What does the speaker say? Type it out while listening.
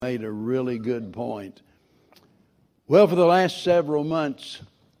made a really good point. Well, for the last several months,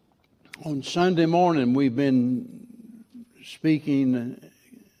 on Sunday morning, we've been speaking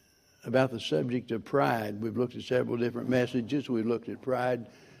about the subject of pride. We've looked at several different messages. We've looked at pride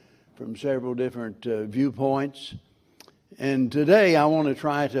from several different viewpoints. And today I want to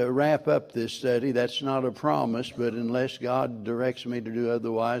try to wrap up this study. That's not a promise, but unless God directs me to do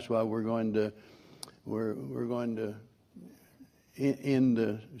otherwise, we're going to end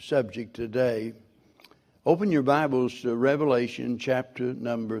the subject today. Open your Bibles to Revelation chapter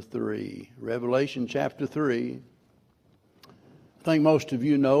number 3. Revelation chapter 3. I think most of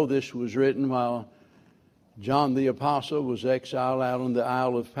you know this was written while John the Apostle was exiled out on the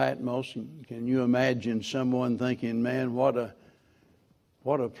Isle of Patmos. Can you imagine someone thinking, man, what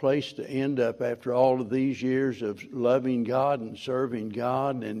a place to end up after all of these years of loving God and serving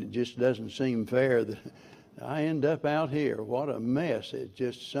God, and it just doesn't seem fair that I end up out here. What a mess. It's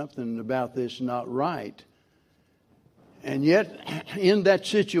just something about this not right. And yet, in that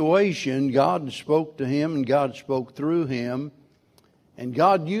situation, God spoke to him and God spoke through him. And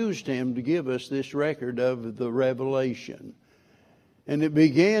God used him to give us this record of the revelation. And it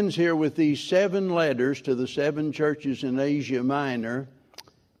begins here with these 7 letters to the 7 churches in Asia Minor.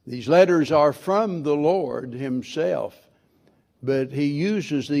 These letters are from the Lord himself, but he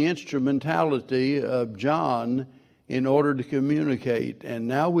uses the instrumentality of John in order to communicate. And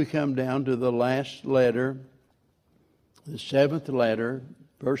now we come down to the last letter, the 7th letter,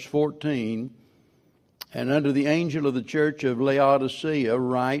 verse 14. And unto the angel of the church of Laodicea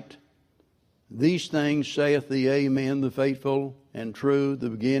write, These things saith the Amen, the faithful and true, the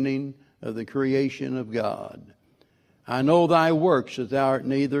beginning of the creation of God. I know thy works, that thou art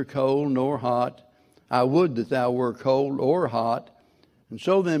neither cold nor hot. I would that thou were cold or hot. And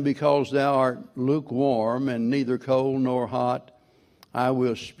so then, because thou art lukewarm, and neither cold nor hot, I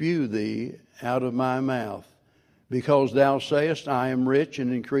will spew thee out of my mouth. Because thou sayest, I am rich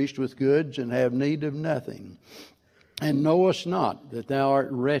and increased with goods, and have need of nothing, and knowest not that thou art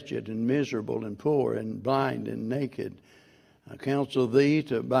wretched and miserable and poor and blind and naked. I counsel thee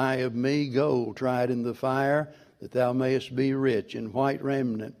to buy of me gold tried in the fire, that thou mayest be rich, and white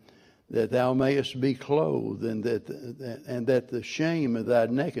raiment, that thou mayest be clothed, and that the shame of thy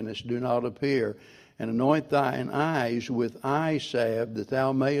nakedness do not appear. And anoint thine eyes with eye salve, that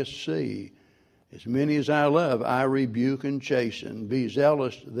thou mayest see. As many as I love, I rebuke and chasten. Be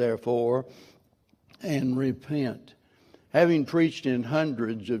zealous, therefore, and repent. Having preached in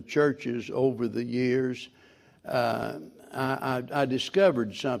hundreds of churches over the years, I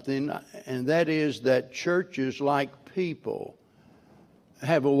discovered something, and that is that churches, like people,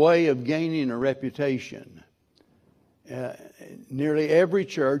 have a way of gaining a reputation. Nearly every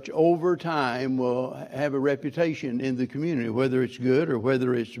church over time will have a reputation in the community, whether it's good or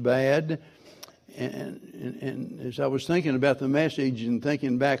whether it's bad. And as I was thinking about the message and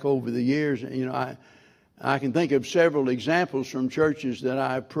thinking back over the years, I can think of several examples from churches that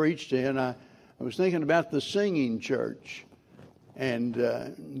I preached in. I was thinking about the singing church. And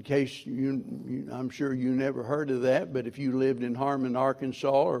in case I'm sure you never heard of that, but if you lived in Harmon, Arkansas,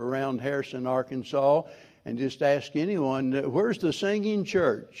 or around Harrison, Arkansas, and just ask anyone, where's the singing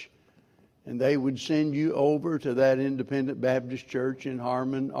church? And they would send you over to that Independent Baptist Church in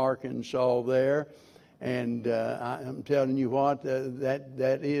Harmon, Arkansas there. And I'm telling you what,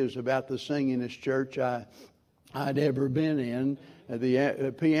 that is about the singingest church I'd ever been in.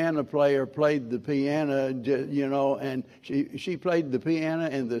 The piano player played the piano, and she played the piano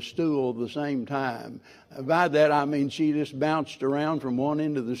and the stool at the same time. By that I mean she just bounced around from one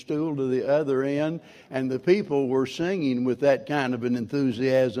end of the stool to the other end, and the people were singing with that kind of an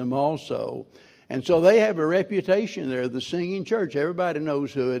enthusiasm also. And so they have a reputation there, the singing church. Everybody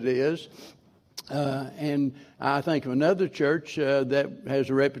knows who it is. And I think of another church that has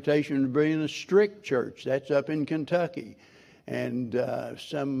a reputation of being a strict church. That's up in Kentucky. And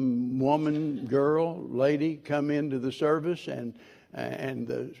some woman, girl, lady come into the service, and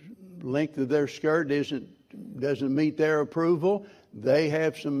the length of their skirt doesn't meet their approval. They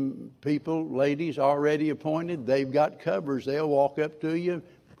have some people, ladies, already appointed. They've got covers. They'll walk up to you,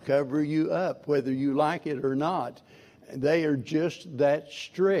 cover you up, whether you like it or not. They are just that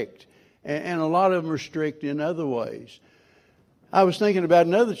strict. And a lot of them are strict in other ways. I was thinking about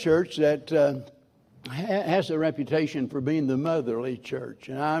another church that has a reputation for being the motherly church.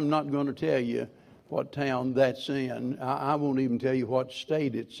 And I'm not going to tell you what town that's in. I won't even tell you what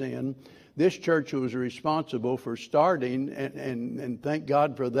state it's in. This church was responsible for starting, and thank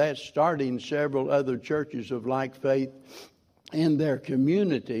God for that, starting several other churches of like faith in their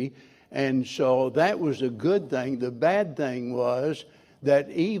community. And so that was a good thing. The bad thing was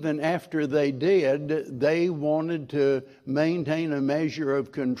that even after they did, they wanted to maintain a measure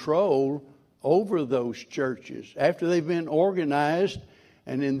of control over those churches. After they've been organized,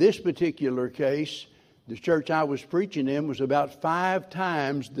 and in this particular case, the church I was preaching in was about 5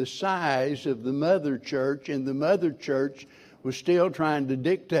 times the size of the mother church, and the mother church was still trying to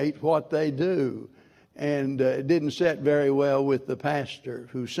dictate what they do. And it didn't sit very well with the pastor,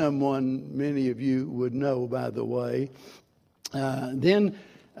 who someone many of you would know, by the way. Then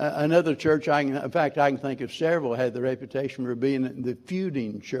another church, I can think of several, had the reputation for being the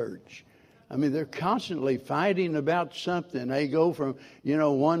feuding church. I mean, they're constantly fighting about something. They go from,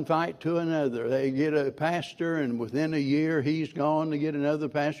 one fight to another. They get a pastor, and within a year, he's gone to get another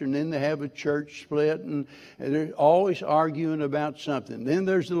pastor, and then they have a church split, and they're always arguing about something. Then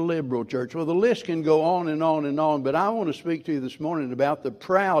there's the liberal church. Well, the list can go on and on and on, but I want to speak to you this morning about the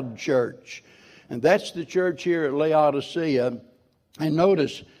proud church. And that's the church here at Laodicea. And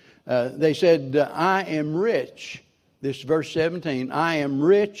notice, they said, I am rich. This is verse 17. I am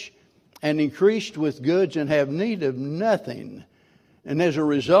rich and increased with goods and have need of nothing. And as a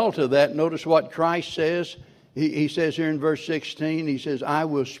result of that, notice what Christ says. He says here in verse 16, he says, I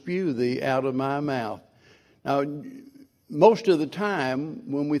will spew thee out of my mouth. Now, most of the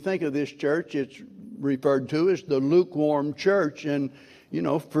time, when we think of this church, it's referred to as the lukewarm church. And,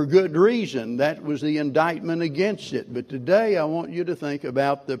 for good reason. That was the indictment against it. But today, I want you to think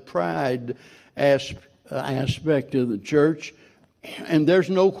about the pride aspect of the church. And there's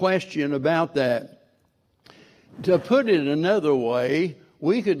no question about that. To put it another way,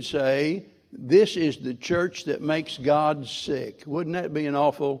 we could say this is the church that makes God sick. Wouldn't that be an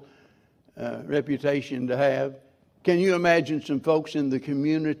awful reputation to have? Can you imagine some folks in the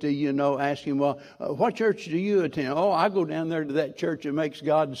community, asking, well, what church do you attend? Oh, I go down there to that church that makes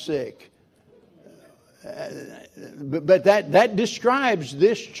God sick. But that describes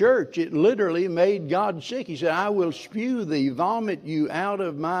this church. It literally made God sick. He said, I will spew thee, vomit you out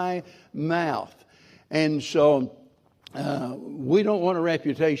of my mouth. And so we don't want a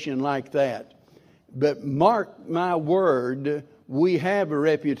reputation like that. But mark my word, we have a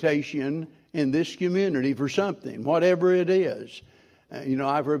reputation in this community for something, whatever it is.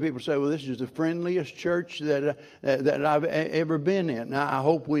 I've heard people say, well, this is the friendliest church that I've ever been in. Now, I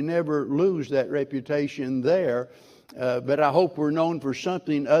hope we never lose that reputation there. But I hope we're known for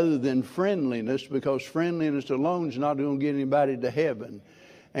something other than friendliness, because friendliness alone is not going to get anybody to heaven.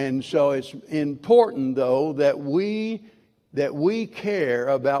 And so it's important, though, that we care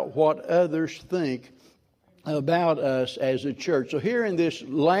about what others think about us as a church. So here in this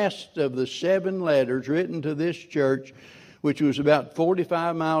last of the 7 letters written to this church, which was about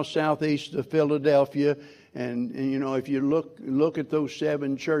 45 miles southeast of Philadelphia, and if you look at those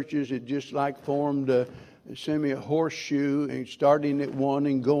 7 churches, it just like formed a horseshoe, and starting at one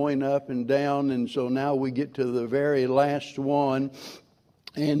and going up and down, and so now we get to the very last one.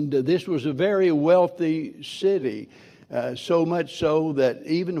 And this was a very wealthy city. So much so that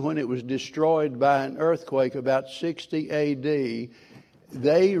even when it was destroyed by an earthquake about 60 A.D.,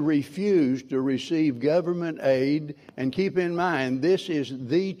 they refused to receive government aid. And keep in mind, this is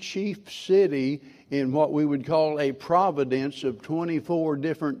the chief city in what we would call a providence of 24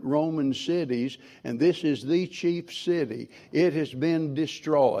 different Roman cities. And this is the chief city. It has been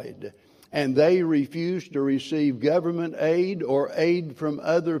destroyed. And they refused to receive government aid or aid from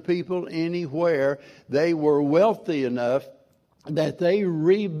other people anywhere. They were wealthy enough that they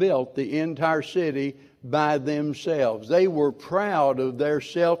rebuilt the entire city by themselves. They were proud of their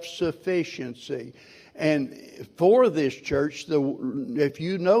self-sufficiency. And for this church, if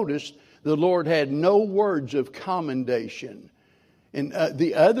you notice, the Lord had no words of commendation. In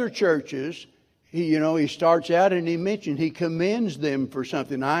the other churches, he starts out and he commends them for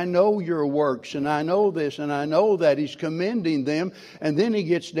something. I know your works, and I know this, and I know that. He's commending them, and then he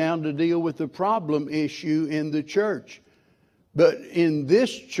gets down to deal with the problem issue in the church. But in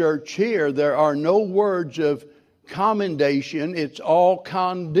this church here, there are no words of commendation. It's all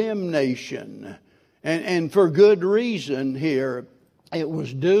condemnation. And for good reason here. It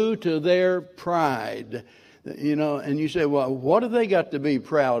was due to their pride. And you say, well, what have they got to be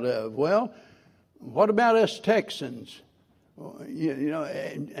proud of? Well, what about us Texans?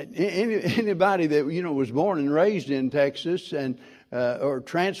 Anybody that was born and raised in Texas and or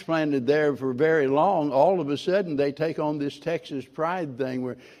transplanted there for very long, all of a sudden they take on this Texas pride thing.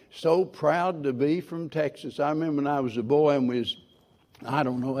 We're so proud to be from Texas. I remember when I was a boy and was,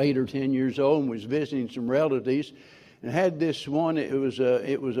 8 or 10 years old, and was visiting some relatives, and had this one. It was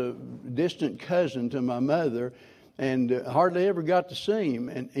a distant cousin to my mother. and hardly ever got to see him.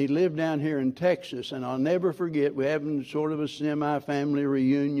 And he lived down here in Texas, and I'll never forget, we having sort of a semi-family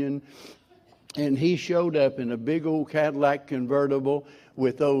reunion, and he showed up in a big old Cadillac convertible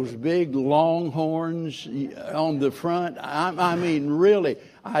with those big long horns on the front. I mean, really,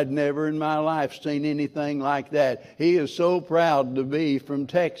 I'd never in my life seen anything like that. He is so proud to be from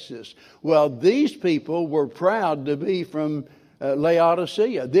Texas. Well, these people were proud to be from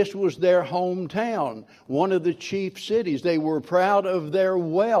Laodicea. This was their hometown, one of the chief cities. They were proud of their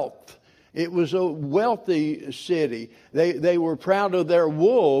wealth. It was a wealthy city. They were proud of their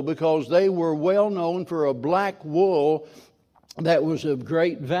wool because they were well known for a black wool that was of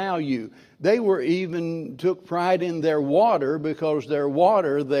great value. They were even took pride in their water because their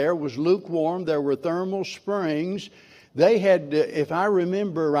water there was lukewarm. There were thermal springs. They had, if I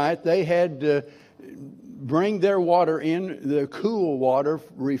remember right, they had to bring their water in, the cool water,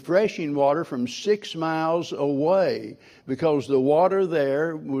 refreshing water from 6 miles away because the water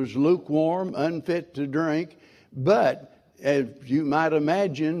there was lukewarm, unfit to drink. But as you might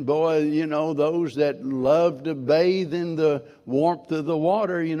imagine, boy, you know, those that love to bathe in the warmth of the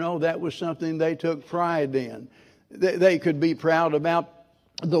water, you know, that was something they took pride in. They could be proud about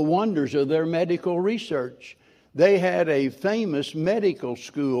the wonders of their medical research. They had a famous medical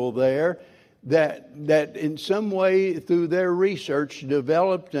school there that in some way through their research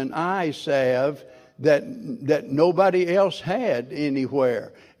developed an eye salve that nobody else had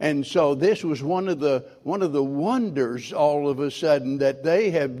anywhere. And so this was one of the wonders all of a sudden, that they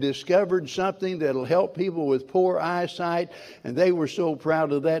have discovered something that'll help people with poor eyesight, and they were so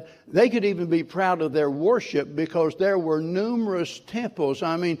proud of that. They could even be proud of their worship because there were numerous temples.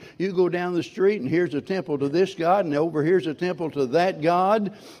 I mean, you go down the street and here's a temple to this God, and over here's a temple to that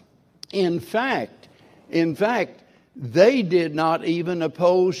God. In fact, they did not even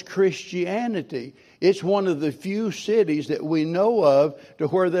oppose Christianity. It's one of the few cities that we know of to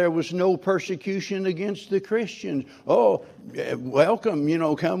where there was no persecution against the Christians. Oh, welcome, you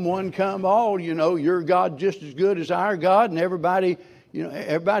know, come one, come all, you know, your God just as good as our God. And everybody, you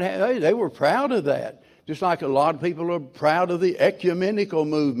know, they were proud of that. Just like a lot of people are proud of the ecumenical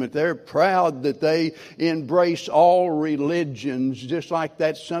movement. They're proud that they embrace all religions, just like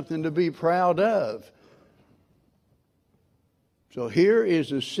that's something to be proud of. So here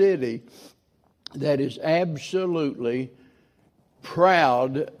is a city that is absolutely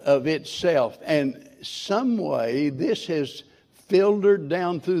proud of itself. And some way this has filtered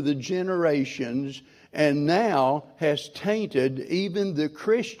down through the generations and now has tainted even the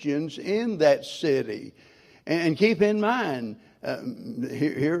Christians in that city. And keep in mind,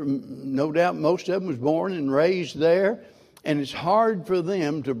 here no doubt most of them was born and raised there, and it's hard for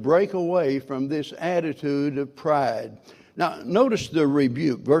them to break away from this attitude of pride. Now, notice the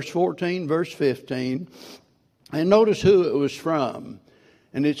rebuke, verse 14, verse 15, and notice who it was from.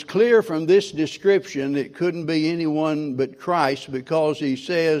 And it's clear from this description it couldn't be anyone but Christ, because he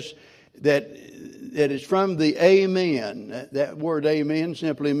says that it's from the Amen. That word Amen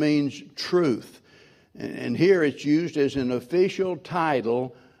simply means truth. And here it's used as an official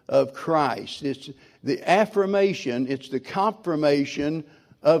title of Christ. It's the affirmation, it's the confirmation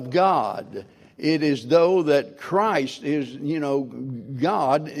of God. It is though that Christ is, you know,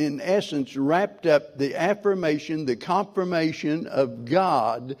 God in essence wrapped up the affirmation, the confirmation of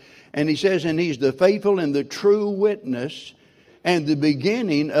God. And he says, and he's the faithful and the true witness and the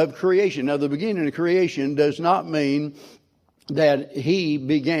beginning of creation. Now, the beginning of creation does not mean that he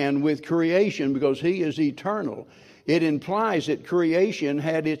began with creation, because he is eternal. It implies that creation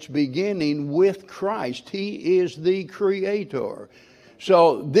had its beginning with Christ. He is the creator.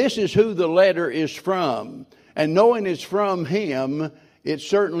 So this is who the letter is from. And knowing it's from him, it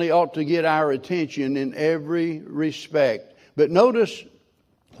certainly ought to get our attention in every respect. But notice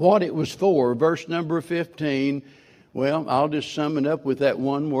what it was for. Verse number 15. Well, I'll just sum it up with that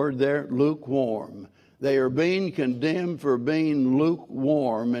one word there, lukewarm. They are being condemned for being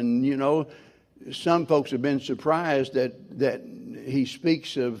lukewarm. And, you know, some folks have been surprised that he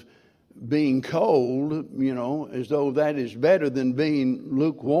speaks of being cold, you know, as though that is better than being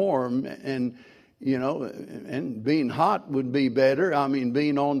lukewarm. And, you know, and being hot would be better. I mean,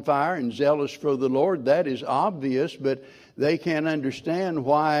 being on fire and zealous for the Lord, that is obvious. But they can't understand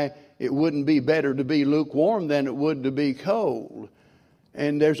why it wouldn't be better to be lukewarm than it would to be cold.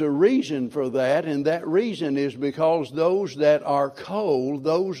 And there's a reason for that, and that reason is because those that are cold,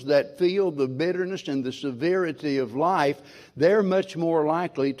 those that feel the bitterness and the severity of life, they're much more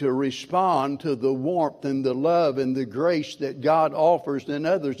likely to respond to the warmth and the love and the grace that God offers than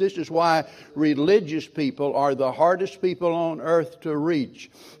others. This is why religious people are the hardest people on earth to reach.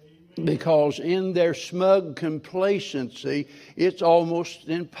 Because in their smug complacency, it's almost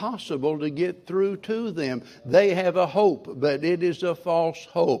impossible to get through to them. They have a hope, but it is a false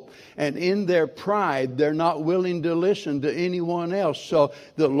hope. And in their pride, they're not willing to listen to anyone else. So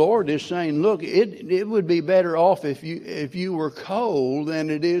the Lord is saying, look, it would be better off if you were cold than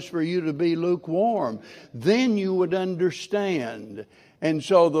it is for you to be lukewarm. Then you would understand. And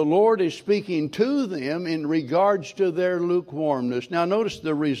so the Lord is speaking to them in regards to their lukewarmness. Now notice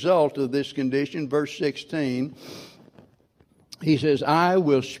the result of this condition, verse 16. He says, I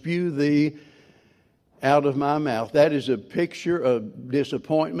will spew thee out of my mouth. That is a picture of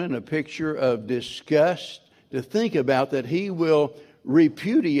disappointment, a picture of disgust. To think about that he will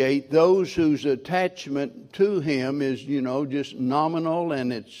repudiate those whose attachment to him is, just nominal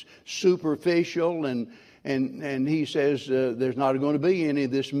and it's superficial and he says there's not going to be any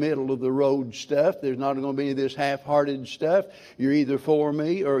of this middle of the road stuff. There's not going to be any of this half-hearted stuff. You're either for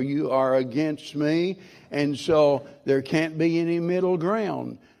me or you are against me. And so there can't be any middle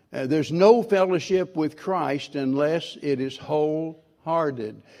ground. There's no fellowship with Christ unless it is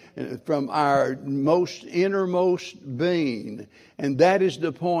wholehearted from our most innermost being. And that is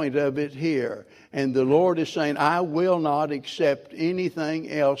the point of it here. And the Lord is saying, I will not accept anything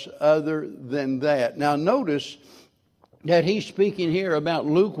else other than that. Now notice that he's speaking here about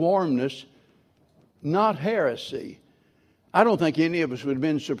lukewarmness, not heresy. I don't think any of us would have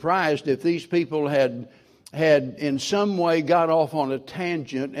been surprised if these people had in some way got off on a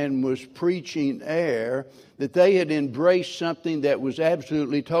tangent and was preaching error, that they had embraced something that was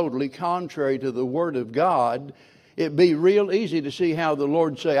absolutely, totally contrary to the Word of God. It'd be real easy to see how the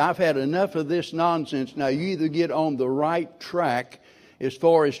Lord say, I've had enough of this nonsense. Now you either get on the right track as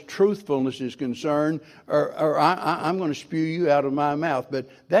far as truthfulness is concerned, or I'm going to spew you out of my mouth. But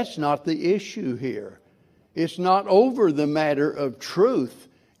that's not the issue here. It's not over the matter of truth.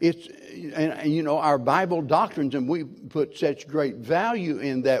 It's, and our Bible doctrines, and we put such great value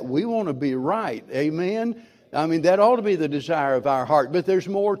in that. We want to be right. Amen? I mean, that ought to be the desire of our heart. But there's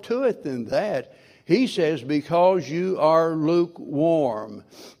more to it than that. He says, because you are lukewarm.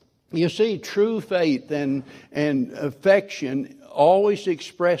 You see, true faith and affection always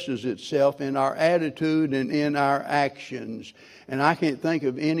expresses itself in our attitude and in our actions. And I can't think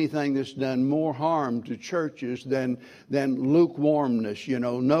of anything that's done more harm to churches than lukewarmness.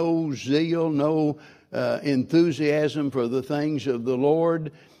 No zeal, no enthusiasm for the things of the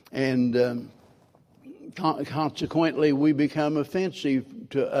Lord. And consequently, we become offensive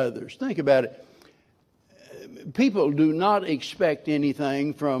to others. Think about it. People do not expect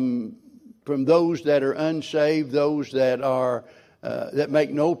anything from those that are unsaved, those that are that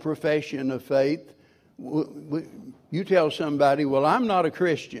make no profession of faith. You tell somebody, well, I'm not a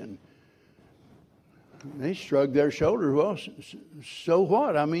Christian. They shrug their shoulders. Well, so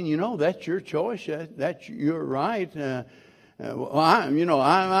what? I mean, that's your choice. That's your right.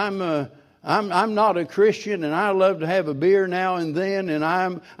 I'm not a Christian, and I love to have a beer now and then, and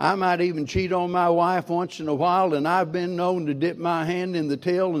I might even cheat on my wife once in a while, and I've been known to dip my hand in the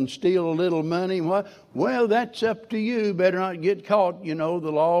till and steal a little money. Well, that's up to you. Better not get caught. The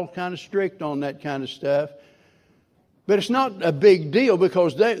law's kind of strict on that kind of stuff. But it's not a big deal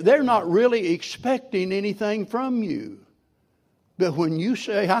because they're not really expecting anything from you. But when you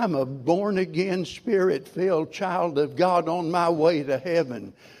say, I'm a born-again, Spirit-filled child of God on my way to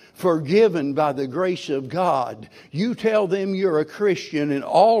heaven, forgiven by the grace of God, you tell them you're a Christian, and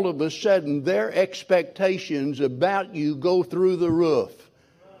all of a sudden their expectations about you go through the roof.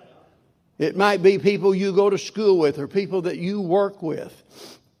 It might be people you go to school with or people that you work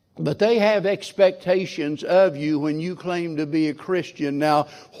with. But they have expectations of you when you claim to be a Christian. Now,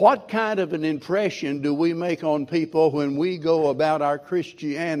 what kind of an impression do we make on people when we go about our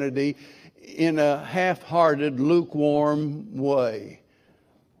Christianity in a half-hearted, lukewarm way?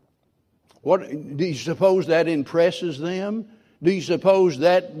 What do you suppose that impresses them? Do you suppose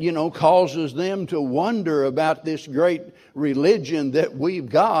that, causes them to wonder about this great religion that we've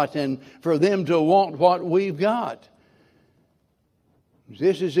got and for them to want what we've got?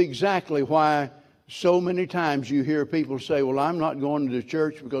 This is exactly why so many times you hear people say, well, I'm not going to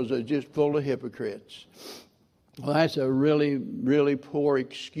church because they're just full of hypocrites. Well, that's a really, really poor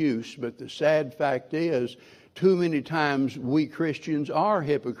excuse. But the sad fact is, too many times we Christians are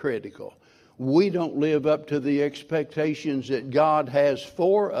hypocritical. We don't live up to the expectations that God has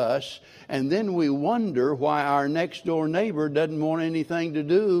for us. And then we wonder why our next door neighbor doesn't want anything to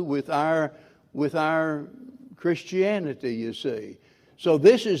do with our Christianity, you see. So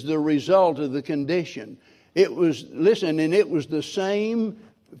this is the result of the condition. It was the same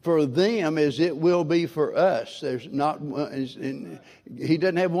for them as it will be for us. There's not, He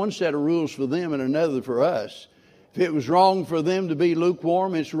doesn't have one set of rules for them and another for us. If it was wrong for them to be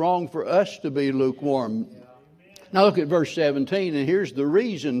lukewarm, it's wrong for us to be lukewarm. Now look at verse 17, and here's the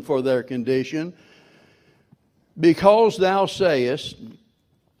reason for their condition. Because thou sayest,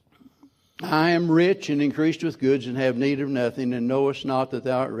 I am rich and increased with goods and have need of nothing, and knowest not that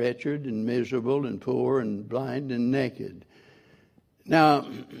thou art wretched and miserable and poor and blind and naked. Now,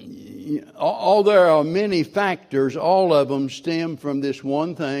 there are many factors, all of them stem from this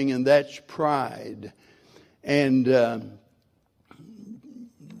one thing, and that's pride. And the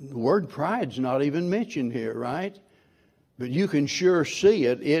word pride's not even mentioned here, right? But you can sure see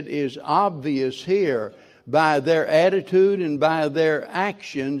it. It is obvious here. By their attitude and by their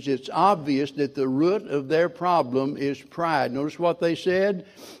actions, it's obvious that the root of their problem is pride. Notice what they said.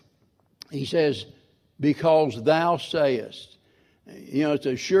 He says, because thou sayest. You know, it's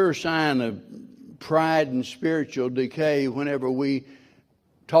a sure sign of pride and spiritual decay whenever we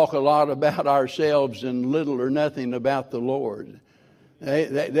talk a lot about ourselves and little or nothing about the Lord.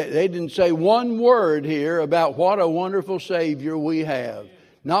 They didn't say one word here about what a wonderful Savior we have.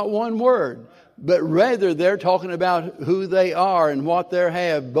 Not one word. But rather they're talking about who they are and what they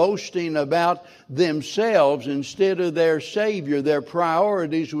have, boasting about themselves instead of their Savior. Their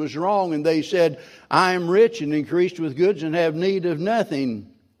priorities was wrong, and they said, I am rich and increased with goods and have need of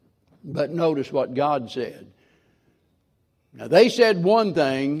nothing. But notice what God said. Now they said one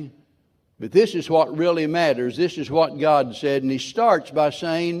thing, but this is what really matters. This is what God said, and He starts by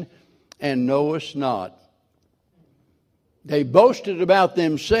saying, and knowest not. They boasted about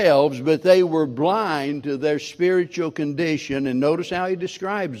themselves, but they were blind to their spiritual condition. And notice how He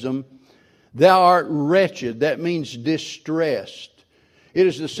describes them. Thou art wretched. That means distressed. It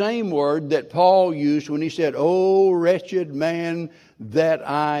is the same word that Paul used when he said, O wretched man that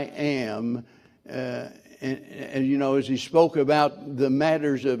I am. And you know, as he spoke about the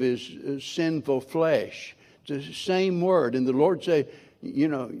matters of his sinful flesh. It's the same word. And the Lord said, you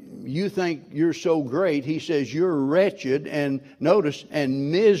know, you think you're so great. He says you're wretched, and notice,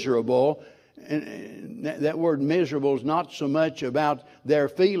 and miserable. And that word miserable is not so much about their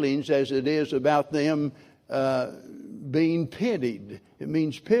feelings as it is about them being pitied. It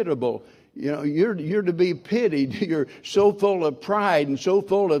means pitiable. You know, you're to be pitied. You're so full of pride and so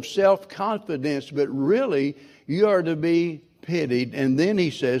full of self-confidence, but really you are to be pitied. And then he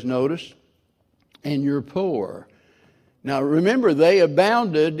says, notice, and you're poor. Now remember, they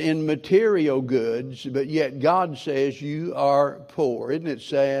abounded in material goods, but yet God says you are poor. Isn't it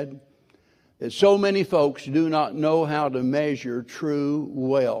sad that so many folks do not know how to measure true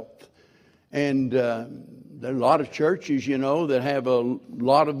wealth? And there are a lot of churches, you know, that have a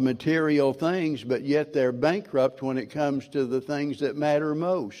lot of material things, but yet they're bankrupt when it comes to the things that matter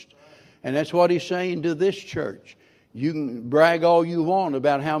most. And that's what he's saying to this church. You can brag all you want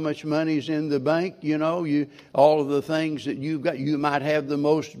about how much money's in the bank, you know, all of the things that you've got. You might have the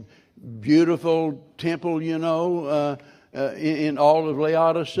most beautiful temple, you know, in all of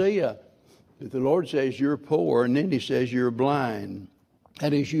Laodicea. But the Lord says you're poor, and then He says you're blind.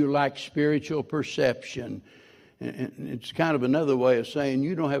 That is, you lack spiritual perception. And it's kind of another way of saying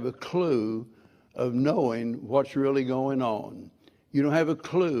you don't have a clue of knowing what's really going on. You don't have a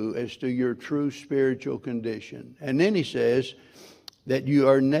clue as to your true spiritual condition. And then he says that you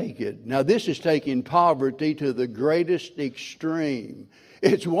are naked. Now this is taking poverty to the greatest extreme.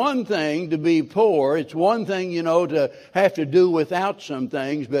 It's one thing to be poor. It's one thing, you know, to have to do without some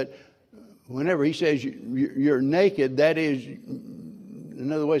things. But whenever he says you're naked, that is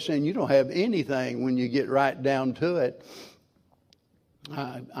another way of saying you don't have anything when you get right down to it.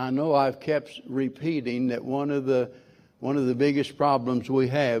 I know I've kept repeating that one of the biggest problems we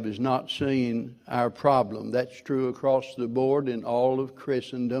have is not seeing our problem. That's true across the board in all of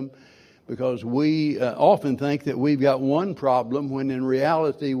Christendom, because we often think that we've got one problem when in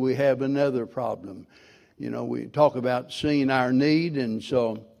reality we have another problem. You know, we talk about seeing our need, and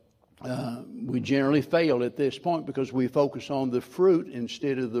so we generally fail at this point because we focus on the fruit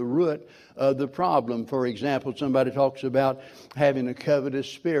instead of the root of the problem. For example, somebody talks about having a covetous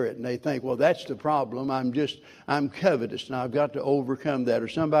spirit, and they think, well, that's the problem. I'm covetous, and I've got to overcome that. Or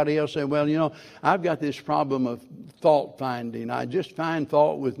somebody else say, well, you know, I've got this problem of fault finding. I just find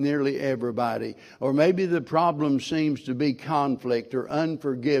fault with nearly everybody. Or maybe the problem seems to be conflict or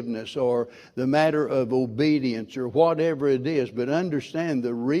unforgiveness or the matter of obedience or whatever it is. But understand,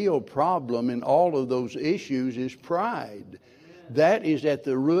 the real problem in all of those issues is pride. That is at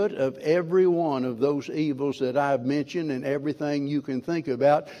the root of every one of those evils that I've mentioned and everything you can think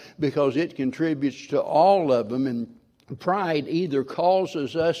about, because it contributes to all of them. And Pride either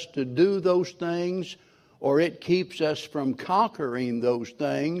causes us to do those things, or it keeps us from conquering those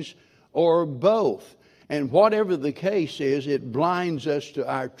things, or both. And whatever the case is, it blinds us to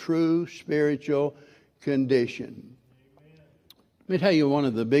our true spiritual condition. Let me tell you one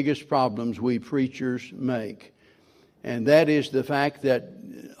of the biggest problems we preachers make, and that is the fact that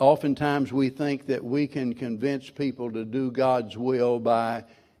oftentimes we think that we can convince people to do God's will by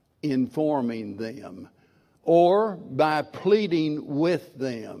informing them, or by pleading with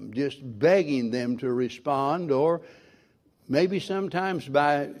them, just begging them to respond, or maybe sometimes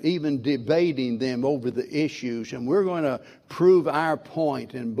by even debating them over the issues. And we're going to prove our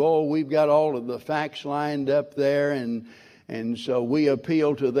point. And boy, we've got all of the facts lined up there. And so we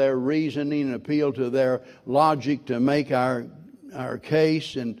appeal to their reasoning, appeal to their logic to make our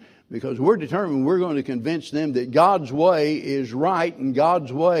case. And because we're determined we're going to convince them that God's way is right and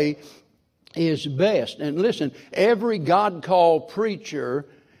God's way is best. And listen, every God-called preacher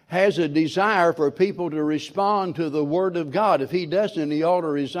has a desire for people to respond to the Word of God. If he doesn't, he ought to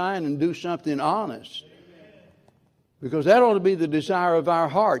resign and do something honest. Because that ought to be the desire of our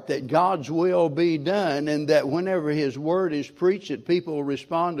heart, that God's will be done, and that whenever His Word is preached, that people will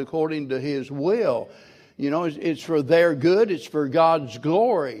respond according to His will. You know, it's for their good, it's for God's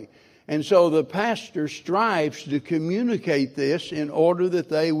glory. And so the pastor strives to communicate this in order that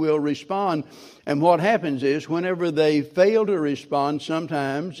they will respond. And what happens is, whenever they fail to respond,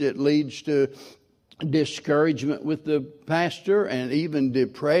 sometimes it leads to discouragement with the pastor and even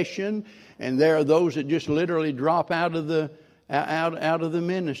depression. And there are those that just literally drop out of the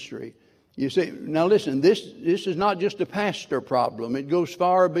ministry. You see, now listen, this is not just a pastor problem. It goes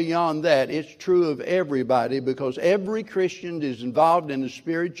far beyond that. It's true of everybody, because every Christian is involved in a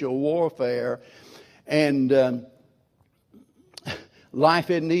spiritual warfare, and life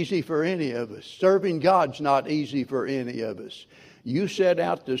isn't easy for any of us. Serving God's not easy for any of us. You set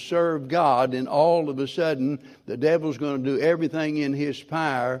out to serve God, and all of a sudden the devil's going to do everything in his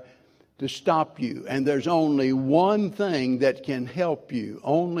power to stop you. And there's only one thing that can help you.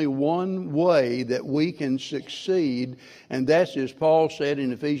 Only one way that we can succeed. And that's, as Paul said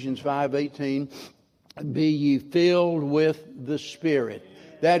in Ephesians 5:18, be ye filled with the Spirit.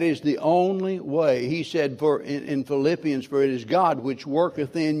 That is the only way. He said in Philippians, for it is God which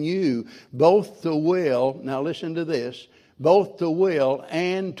worketh in you both to will, now listen to this, both to will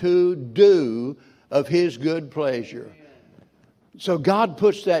and to do of His good pleasure. So God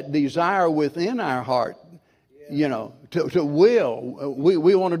puts that desire within our heart, you know, to will.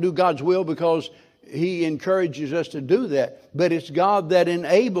 We want to do God's will because He encourages us to do that. But it's God that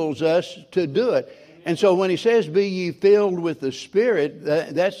enables us to do it. And so when He says, be ye filled with the Spirit,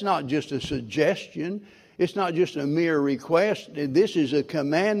 that's not just a suggestion. It's not just a mere request. This is a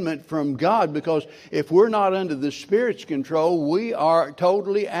commandment from God, because if we're not under the Spirit's control, we are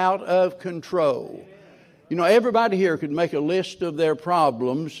totally out of control. You know, everybody here could make a list of their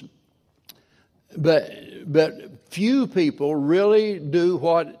problems, but few people really do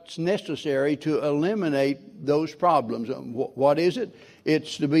what's necessary to eliminate those problems. What is it?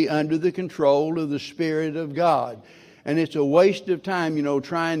 It's to be under the control of the Spirit of God. And it's a waste of time, you know,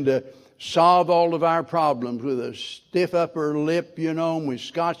 trying to solve all of our problems with a stiff upper lip, you know, and we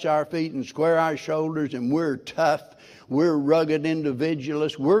scotch our feet and square our shoulders, and we're tough. We're rugged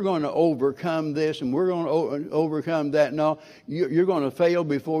individualists. We're going to overcome this and we're going to overcome that. No, you're going to fail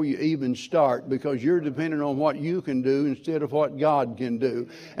before you even start, because you're dependent on what you can do instead of what God can do.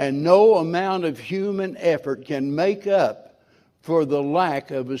 And no amount of human effort can make up for the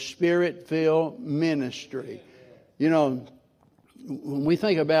lack of a Spirit-filled ministry. You know, when we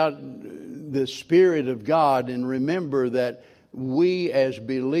think about the Spirit of God, and remember that we as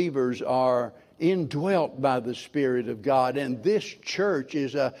believers are indwelt by the Spirit of God. And this church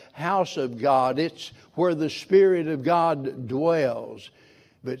is a house of God. It's where the Spirit of God dwells.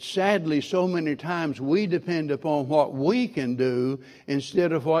 But sadly, so many times we depend upon what we can do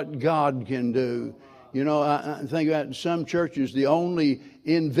instead of what God can do. You know, I think about some churches, the only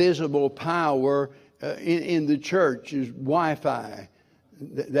invisible power in the church is Wi-Fi.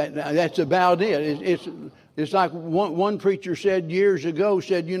 That's about it. It's like one preacher said years ago,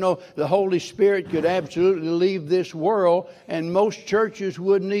 you know, the Holy Spirit could absolutely leave this world and most churches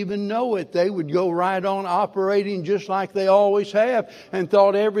wouldn't even know it. They would go right on operating just like they always have and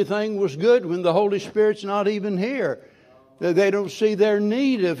thought everything was good when the Holy Spirit's not even here. They don't see their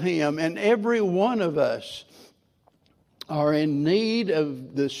need of Him. And every one of us are in need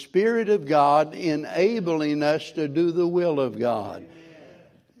of the Spirit of God enabling us to do the will of God.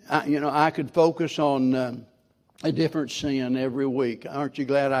 I could focus on a different sin every week. Aren't you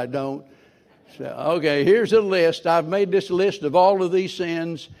glad I don't? So, okay, here's a list. I've made this list of all of these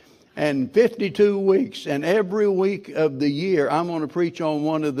sins, and 52 weeks, and every week of the year I'm going to preach on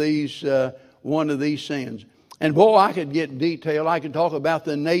one of these sins. And boy, I could get detailed. I could talk about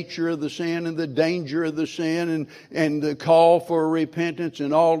the nature of the sin and the danger of the sin and the call for repentance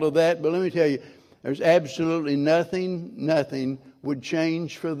and all of that. But let me tell you, there's absolutely nothing would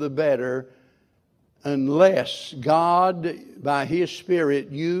change for the better unless God, by His Spirit,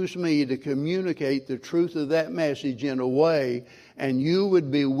 used me to communicate the truth of that message in a way, and you would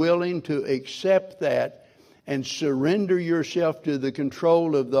be willing to accept that and surrender yourself to the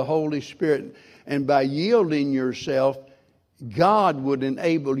control of the Holy Spirit. And by yielding yourself, God would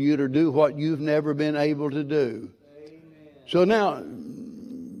enable you to do what you've never been able to do. Amen. So now,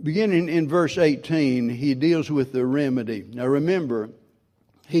 beginning in verse 18, he deals with the remedy. Now remember,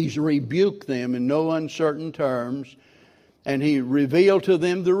 he's rebuked them in no uncertain terms, and he revealed to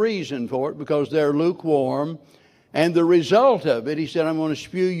them the reason for it, because they're lukewarm. And the result of it, he said, I'm going to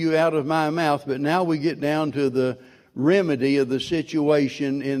spew you out of my mouth. But now we get down to the remedy of the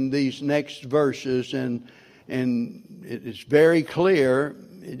situation in these next verses, and it's very clear,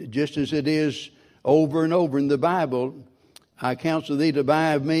 just as it is over and over in the Bible. I counsel thee to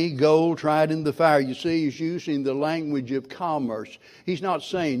buy of me gold tried in the fire. You see, he's using the language of commerce. He's not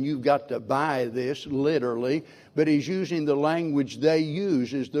saying you've got to buy this literally, but he's using the language they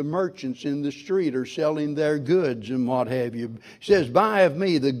use as the merchants in the street are selling their goods and what have you. He says, buy of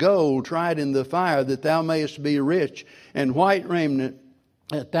me the gold tried in the fire, that thou mayest be rich, and white raiment,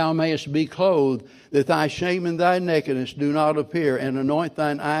 that thou mayest be clothed, that thy shame and thy nakedness do not appear, and anoint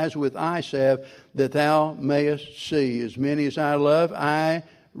thine eyes with eye salve, that thou mayest see. As many as I love, I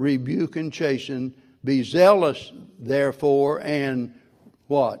rebuke and chasten. Be zealous, therefore, and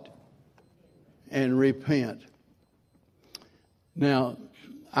what? And repent. Now,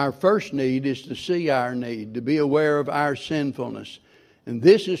 our first need is to see our need, to be aware of our sinfulness. And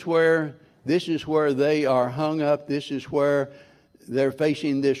this is where they are hung up. This is where they're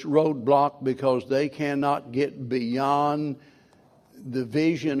facing this roadblock, because they cannot get beyond the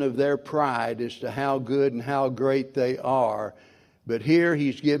vision of their pride as to how good and how great they are. But here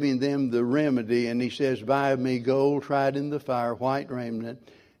he's giving them the remedy, and he says, buy of me gold tried in the fire, white raiment.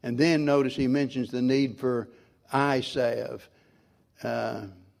 And then notice he mentions the need for eye salve.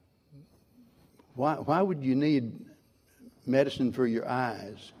 Why would you need medicine for your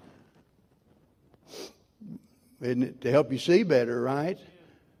eyes? Isn't it to help you see better, right?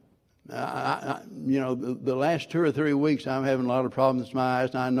 The last 2 or 3 weeks I'm having a lot of problems with my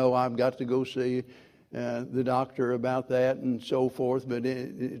eyes, and I know I've got to go see the doctor about that and so forth, but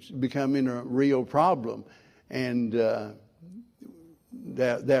it's becoming a real problem. And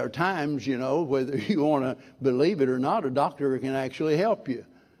there are times, whether you want to believe it or not, a doctor can actually help you.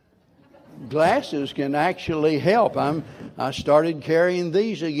 Glasses can actually help. I started carrying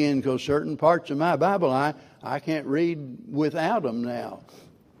these again because certain parts of my Bible I can't read without them now.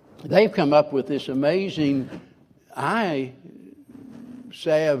 They've come up with this amazing eye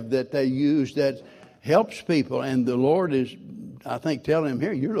salve that they use that helps people, and the Lord is, I think, telling them,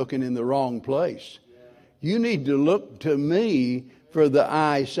 here, you're looking in the wrong place. You need to look to me for the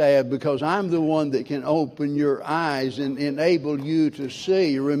eye salve, because I'm the one that can open your eyes and enable you to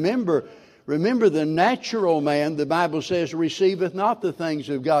see. Remember the natural man, the Bible says, receiveth not the things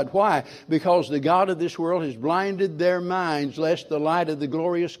of God. Why? Because the God of this world has blinded their minds, lest the light of the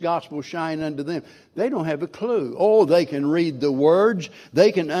glorious gospel shine unto them. They don't have a clue. Oh, they can read the words.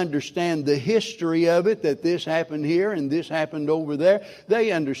 They can understand the history of it, that this happened here and this happened over there.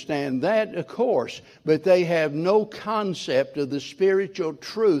 They understand that, of course. But they have no concept of the spiritual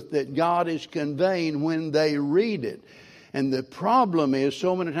truth that God is conveying when they read it. And the problem is,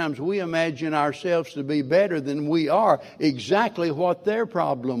 so many times we imagine ourselves to be better than we are. Exactly what their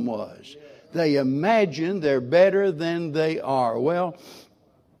problem was. They imagine they're better than they are. Well,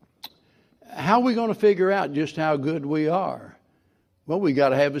 how are we going to figure out just how good we are? Well, we got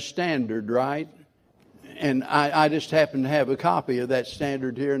to have a standard, right? And I just happen to have a copy of that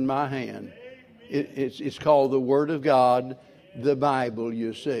standard here in my hand. It's called the Word of God, the Bible,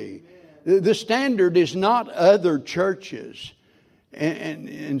 you see. The standard is not other churches.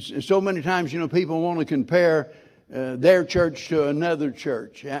 And so many times, people want to compare their church to another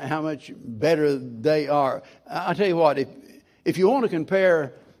church, how much better they are. I'll tell you what, if you want to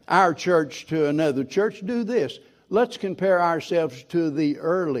compare our church to another church, do this. Let's compare ourselves to the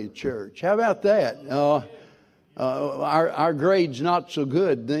early church. How about that? Our grade's not so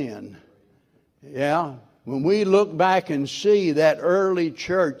good then. Yeah. When we look back and see that early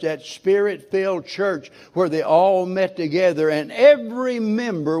church, that Spirit-filled church where they all met together and every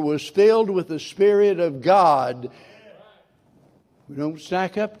member was filled with the Spirit of God, we don't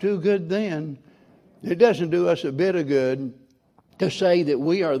stack up too good then. It doesn't do us a bit of good to say that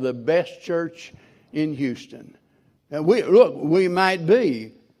we are the best church in Houston. Now we might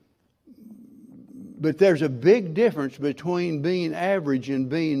be, but there's a big difference between being average and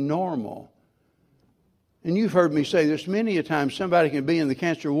being normal. And you've heard me say this many a time. Somebody can be in the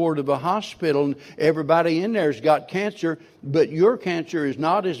cancer ward of a hospital and everybody in there's got cancer, but your cancer is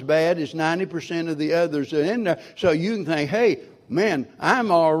not as bad as 90% of the others that are in there. So you can think, hey, man,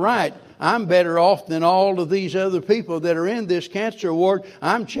 I'm all right. I'm better off than all of these other people that are in this cancer ward.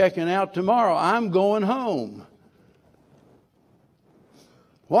 I'm checking out tomorrow. I'm going home.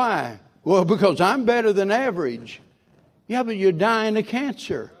 Why? Well, because I'm better than average. Yeah, but you're dying of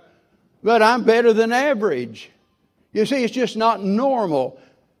cancer. But I'm better than average. You see, it's just not normal.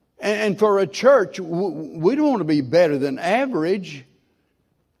 And for a church, we don't want to be better than average.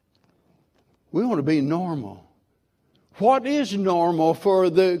 We want to be normal. What is normal for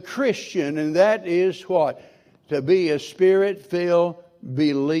the Christian? And that is what? To be a Spirit-filled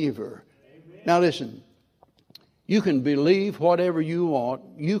believer. Amen. Now listen, you can believe whatever you want.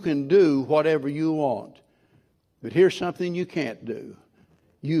 You can do whatever you want. But here's something you can't do.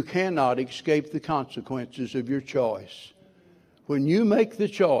 You cannot escape the consequences of your choice. When you make the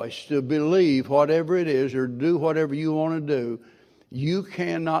choice to believe whatever it is or do whatever you want to do, you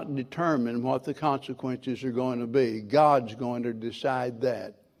cannot determine what the consequences are going to be. God's going to decide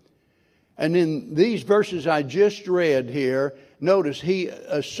that. And in these verses I just read here, notice He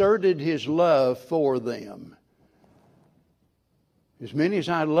asserted His love for them. As many as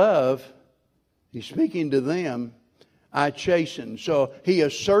I love, He's speaking to them, I chasten. So He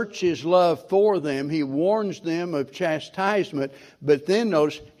asserts His love for them. He warns them of chastisement. But then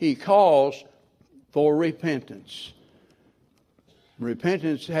notice He calls for repentance.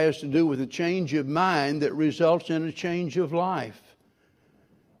 Repentance has to do with a change of mind that results in a change of life.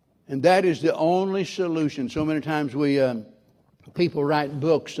 And that is the only solution. So many times people write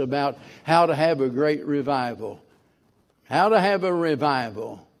books about how to have a great revival. How to have a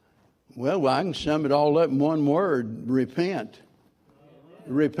revival. Well, I can sum it all up in one word: repent.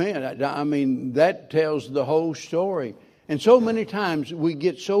 Repent. I mean, that tells the whole story. And so many times we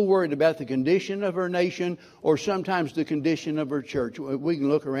get so worried about the condition of our nation or sometimes the condition of our church. We can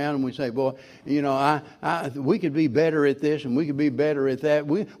look around and we say, boy, you know, we could be better at this and we could be better at that.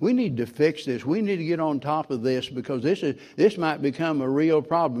 We need to fix this. We need to get on top of this because this might become a real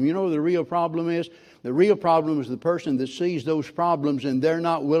problem. You know what the real problem is? The real problem is the person that sees those problems and they're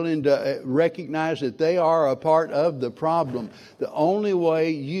not willing to recognize that they are a part of the problem. The only way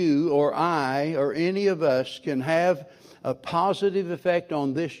you or I or any of us can have a positive effect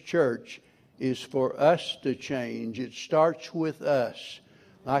on this church is for us to change. It starts with us.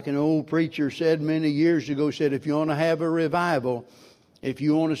 Like an old preacher said many years ago, said, if you want to have a revival, if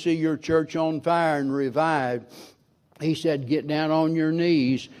you want to see your church on fire and revived, he said, get down on your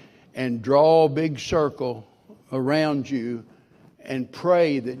knees and draw a big circle around you and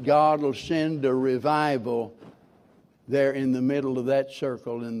pray that God will send a revival there in the middle of that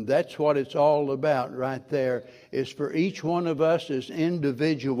circle. And that's what it's all about right there, is for each one of us as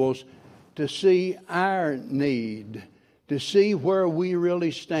individuals to see our need, to see where we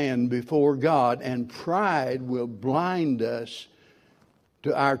really stand before God. And pride will blind us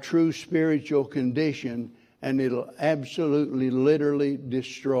to our true spiritual condition, and it'll absolutely, literally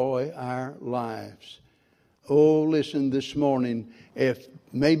destroy our lives. Oh, listen, this morning, if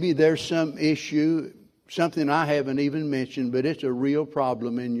maybe there's some issue, something I haven't even mentioned, but it's a real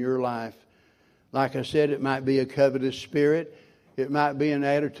problem in your life. Like I said, it might be a covetous spirit. It might be an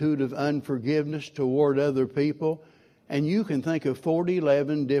attitude of unforgiveness toward other people. And you can think of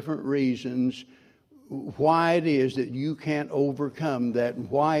 11 different reasons why it is that you can't overcome that and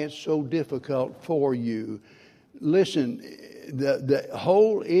why it's so difficult for you. Listen, the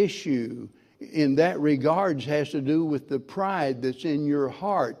whole issue in that regards has to do with the pride that's in your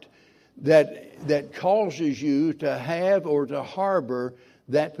heart that causes you to have or to harbor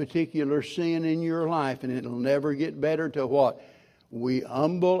that particular sin in your life. And it'll never get better till what? We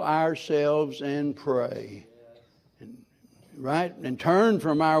humble ourselves and pray. Right? And turn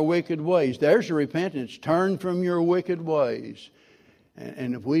from our wicked ways. There's a repentance. Turn from your wicked ways.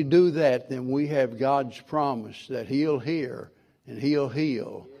 And if we do that, then we have God's promise that He'll hear and He'll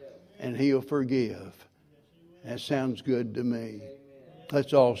heal and He'll forgive. That sounds good to me.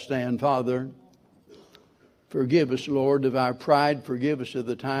 Let's all stand. Father, forgive us, Lord, of our pride. Forgive us of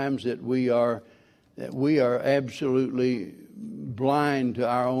the times that we are that we are absolutely blind to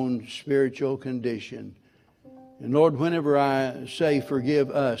our own spiritual condition. And Lord, whenever I say forgive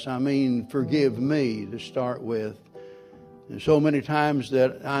us, I mean forgive me to start with. And so many times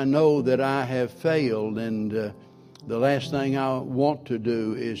that I know that I have failed, and the last thing I want to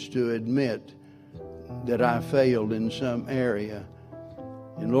do is to admit that I failed in some area.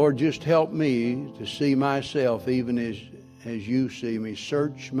 And Lord, just help me to see myself even as you see me.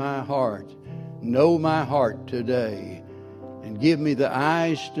 Search my heart. Know my heart today. And give me the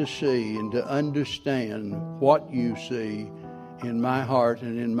eyes to see and to understand what you see in my heart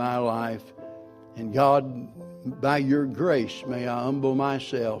and in my life. And God, by your grace, may I humble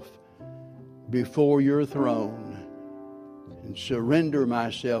myself before your throne and surrender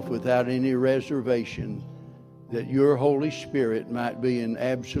myself without any reservation, that your Holy Spirit might be in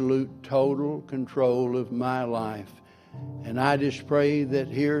absolute, total control of my life. And I just pray that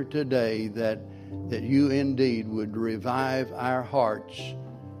here today that you indeed would revive our hearts,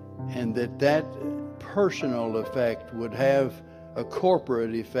 and that personal effect would have a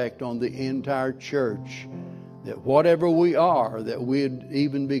corporate effect on the entire church, that whatever we are, that we'd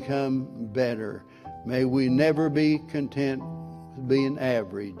even become better. May we never be content with being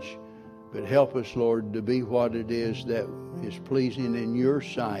average, but help us, Lord, to be what it is that is pleasing in your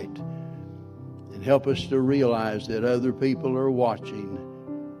sight, and help us to realize that other people are watching.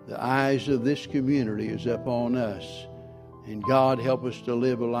 The eyes of this community is upon us. And God, help us to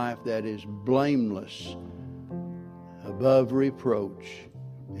live a life that is blameless, above reproach.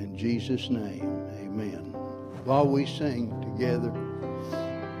 In Jesus' name, amen. While we sing together,